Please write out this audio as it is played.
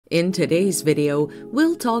In today's video,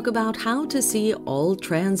 we'll talk about how to see all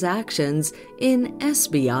transactions in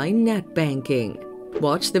SBI Net Banking.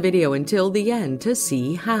 Watch the video until the end to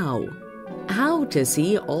see how. How to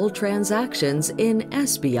see all transactions in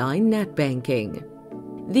SBI Net Banking.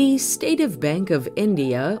 The State Bank of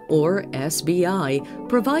India, or SBI,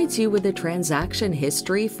 provides you with a transaction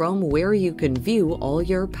history from where you can view all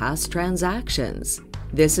your past transactions.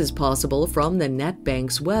 This is possible from the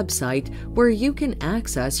NetBank's website, where you can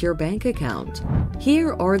access your bank account.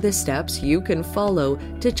 Here are the steps you can follow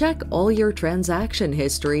to check all your transaction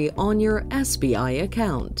history on your SBI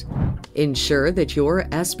account. Ensure that your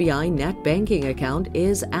SBI net banking account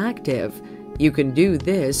is active. You can do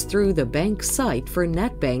this through the bank site for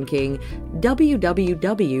net banking,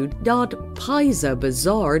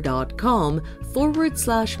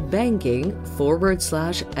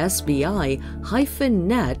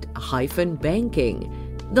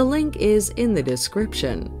 The link is in the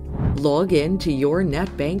description. Log in to your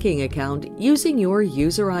net banking account using your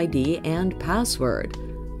user ID and password.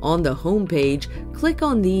 On the home page, click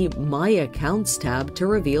on the My Accounts tab to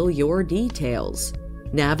reveal your details.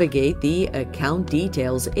 Navigate the Account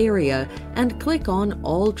Details area and click on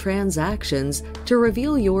All Transactions to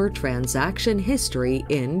reveal your transaction history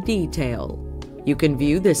in detail. You can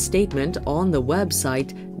view the statement on the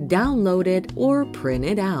website, download it, or print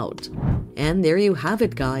it out. And there you have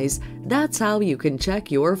it, guys. That's how you can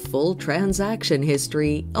check your full transaction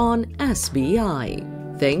history on SBI.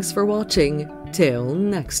 Thanks for watching. Till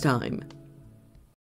next time.